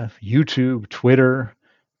media, YouTube, Twitter,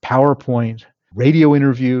 PowerPoint, radio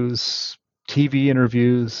interviews, TV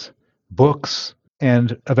interviews, books,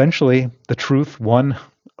 and eventually the truth won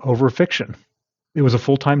over fiction. It was a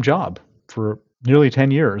full-time job for nearly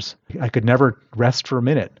 10 years. I could never rest for a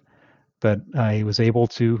minute, but I was able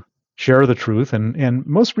to share the truth, and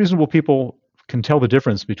most reasonable people can tell the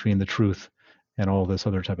difference between the truth and all this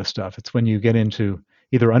other type of stuff. It's when you get into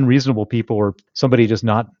either unreasonable people or somebody just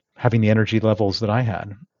not having the energy levels that I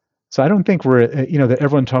had. So I don't think we're, that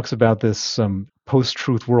everyone talks about this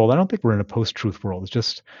post-truth world. I don't think we're in a post-truth world. It's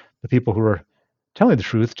just the people who are telling the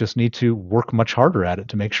truth just need to work much harder at it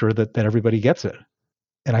to make sure that everybody gets it.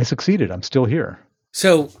 And I succeeded. I'm still here.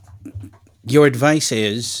 So your advice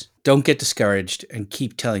is don't get discouraged and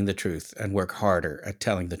keep telling the truth and work harder at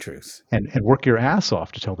telling the truth. And work your ass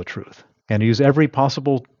off to tell the truth and use every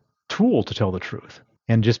possible tool to tell the truth.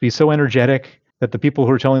 And just be so energetic that the people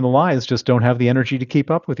who are telling the lies just don't have the energy to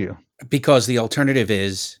keep up with you. Because the alternative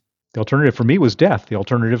is? The alternative for me was death. The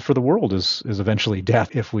alternative for the world is eventually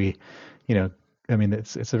death if we,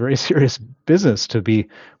 it's a very serious business to be,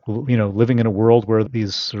 living in a world where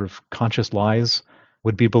these sort of conscious lies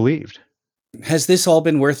would be believed. Has this all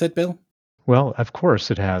been worth it, Bill? Well, of course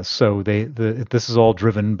it has. So this is all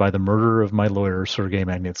driven by the murder of my lawyer, Sergei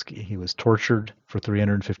Magnitsky. He was tortured for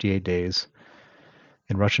 358 days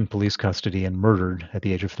in Russian police custody and murdered at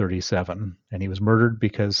the age of 37. And he was murdered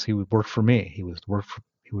because he worked for me. He was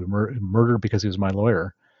murdered because he was my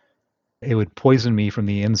lawyer. It would poison me from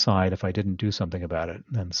the inside if I didn't do something about it.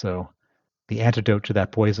 And so the antidote to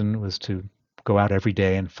that poison was to go out every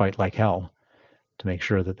day and fight like hell to make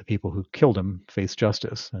sure that the people who killed him face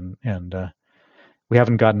justice. And we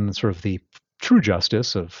haven't gotten sort of the true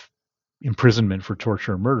justice of imprisonment for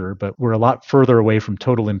torture and murder, but we're a lot further away from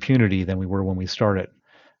total impunity than we were when we started.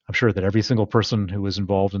 I'm sure that every single person who was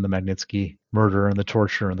involved in the Magnitsky murder and the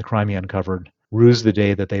torture and the crime he uncovered rue the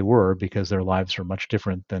day that they were, because their lives are much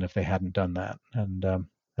different than if they hadn't done that. And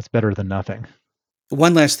that's better than nothing.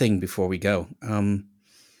 One last thing before we go.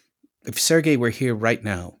 If Sergei were here right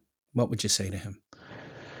now, what would you say to him?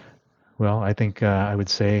 Well, I think I would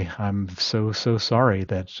say I'm so sorry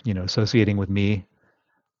that, associating with me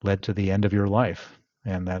led to the end of your life,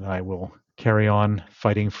 and that I will carry on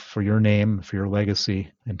fighting for your name, for your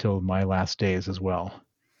legacy until my last days as well.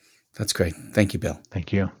 That's great. Thank you, Bill.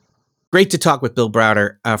 Thank you. Great to talk with Bill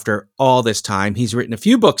Browder after all this time. He's written a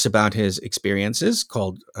few books about his experiences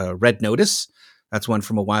called Red Notice. That's one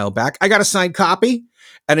from a while back. I got a signed copy,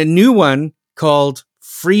 and a new one called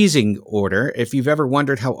Freezing Order. If you've ever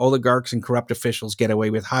wondered how oligarchs and corrupt officials get away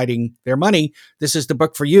with hiding their money, this is the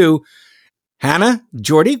book for you. Hannah,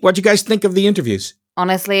 Jordy, what'd you guys think of the interviews?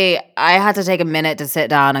 Honestly, I had to take a minute to sit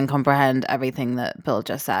down and comprehend everything that Bill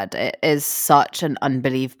just said. It is such an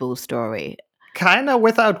unbelievable story. Kind of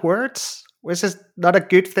without words, which is not a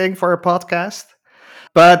good thing for a podcast.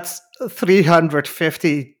 But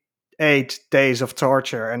 358 days of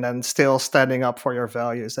torture and then still standing up for your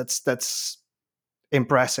values. That's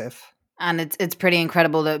impressive. And it's pretty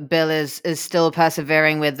incredible that Bill is still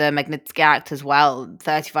persevering with the Magnitsky Act as well.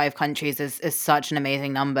 35 countries is such an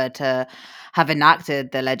amazing number to have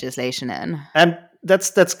enacted the legislation in. And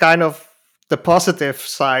that's kind of the positive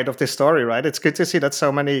side of this story, right? It's good to see that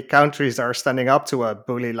so many countries are standing up to a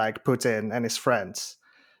bully like Putin and his friends.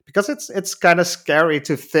 Because it's kind of scary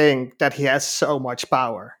to think that he has so much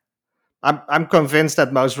power. I'm convinced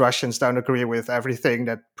that most Russians don't agree with everything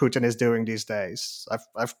that Putin is doing these days.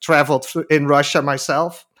 I've traveled in Russia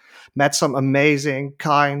myself, met some amazing,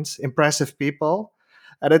 kind, impressive people.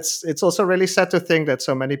 And it's also really sad to think that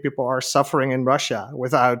so many people are suffering in Russia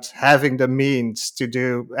without having the means to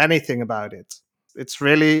do anything about it. It's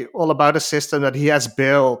really all about a system that he has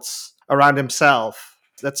built around himself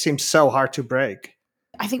that seems so hard to break.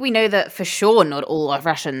 I think we know that for sure not all of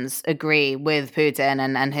Russians agree with Putin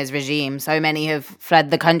and his regime. So many have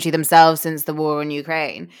fled the country themselves since the war in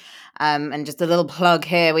Ukraine. And just a little plug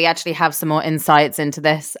here, we actually have some more insights into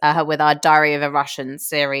this with our Diary of a Russian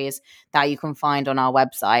series that you can find on our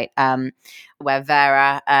website, where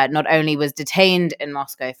Vera not only was detained in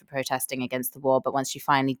Moscow for protesting against the war, but once she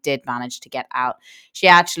finally did manage to get out, she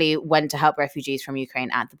actually went to help refugees from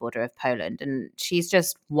Ukraine at the border of Poland. And she's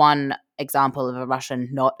just one example of a Russian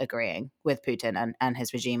not agreeing with Putin and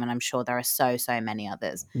his regime. And I'm sure there are so many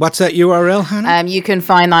others. What's that URL, Hannah? You can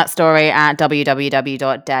find that story at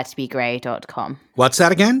www.dare-to-be-grey.com. What's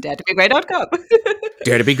that again? dare-to-be-grey.com.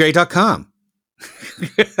 dare-to-be-grey.com.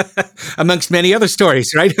 Amongst many other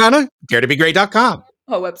stories, right, Hannah? dare-to-be-grey.com.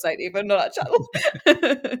 Our website even, not our channel.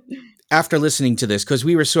 After listening to this, because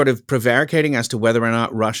we were sort of prevaricating as to whether or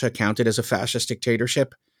not Russia counted as a fascist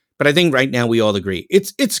dictatorship, but I think right now we all agree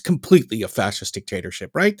it's completely a fascist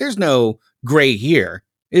dictatorship, right? There's no gray here,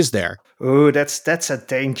 is there? Ooh, that's a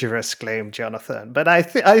dangerous claim, Jonathan. But I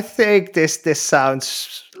think this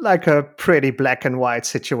sounds like a pretty black and white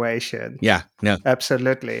situation. Yeah, no,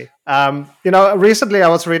 absolutely. Recently I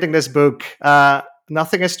was reading this book,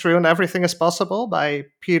 "Nothing is True and Everything is Possible" by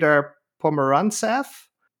Peter Pomerantsev,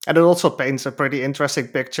 and it also paints a pretty interesting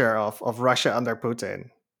picture of Russia under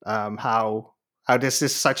Putin. How this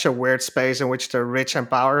is such a weird space in which the rich and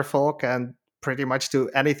powerful can pretty much do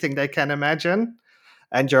anything they can imagine.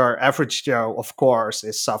 And your average Joe, of course,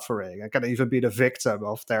 is suffering and can even be the victim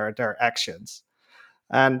of their actions.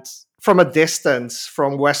 And from a distance,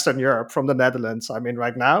 from Western Europe, from the Netherlands, I mean,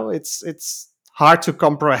 right now, it's hard to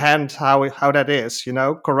comprehend how that is.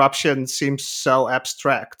 Corruption seems so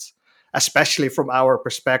abstract, especially from our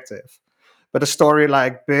perspective. But a story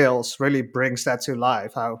like Bill's really brings that to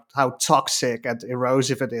life, how toxic and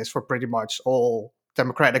erosive it is for pretty much all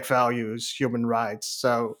democratic values, human rights.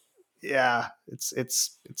 So, yeah,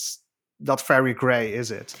 it's not very gray,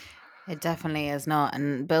 is it? It definitely is not.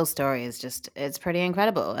 And Bill's story is it's pretty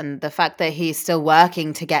incredible. And the fact that he's still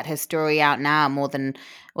working to get his story out now, more than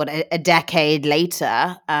a decade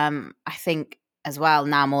later, I think as well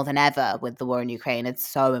now more than ever with the war in Ukraine, it's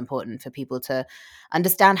so important for people to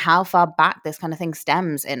understand how far back this kind of thing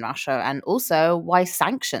stems in Russia, and also why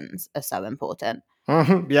sanctions are so important.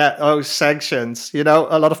 Mm-hmm. Yeah. Sanctions. A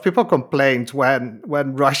lot of people complained when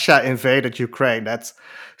Russia invaded Ukraine that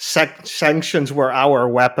sanctions were our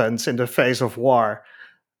weapons in the face of war.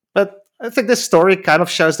 But I think this story kind of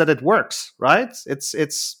shows that it works, right?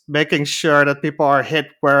 It's making sure that people are hit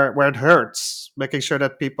where it hurts, making sure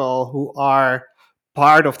that people who are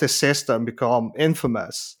part of the system become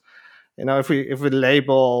infamous. If we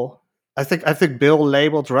label, I think Bill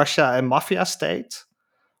labeled Russia a mafia state.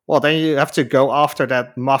 Well, then you have to go after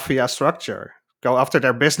that mafia structure, go after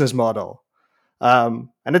their business model. And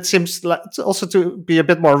it seems like also to be a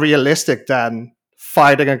bit more realistic than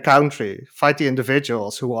fighting a country, fight the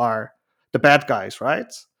individuals who are the bad guys,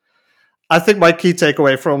 right? I think my key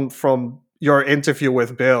takeaway from your interview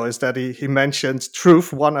with Bill is that he mentioned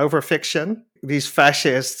truth won over fiction. These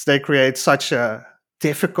fascists, they create such a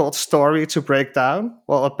difficult story to break down.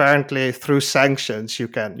 Well, apparently through sanctions, you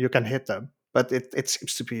can hit them. But it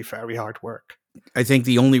seems to be very hard work. I think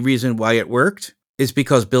the only reason why it worked is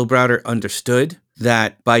because Bill Browder understood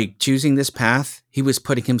that by choosing this path, he was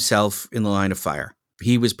putting himself in the line of fire.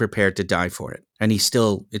 He was prepared to die for it. And he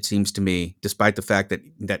still, it seems to me, despite the fact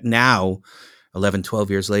that now, 11,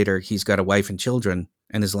 12 years later, he's got a wife and children,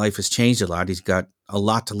 and his life has changed a lot. He's got a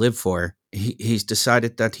lot to live for. He's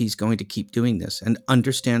decided that he's going to keep doing this and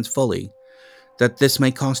understands fully that this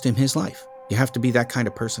may cost him his life. You have to be that kind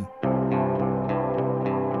of person.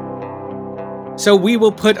 So we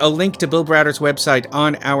will put a link to Bill Browder's website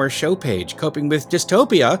on our show page. Coping with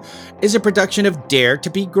Dystopia is a production of Dare to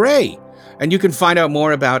be Grey. And you can find out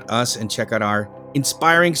more about us and check out our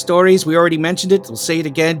inspiring stories. We already mentioned it. We'll say it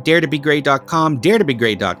again. dare-to-be-grey.com,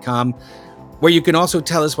 dare-to-be-grey.com, where you can also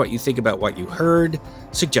tell us what you think about what you heard,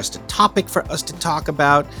 suggest a topic for us to talk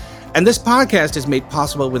about. And this podcast is made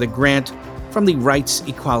possible with a grant from the Rights,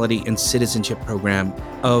 Equality, and Citizenship Program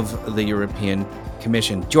of the European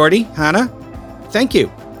Commission. Jordi, Hannah, thank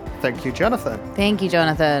you. Thank you, Jonathan. Thank you,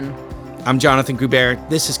 Jonathan. I'm Jonathan Grubert.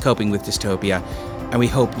 This is Coping with Dystopia, and we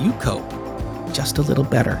hope you cope just a little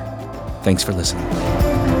better. Thanks for listening.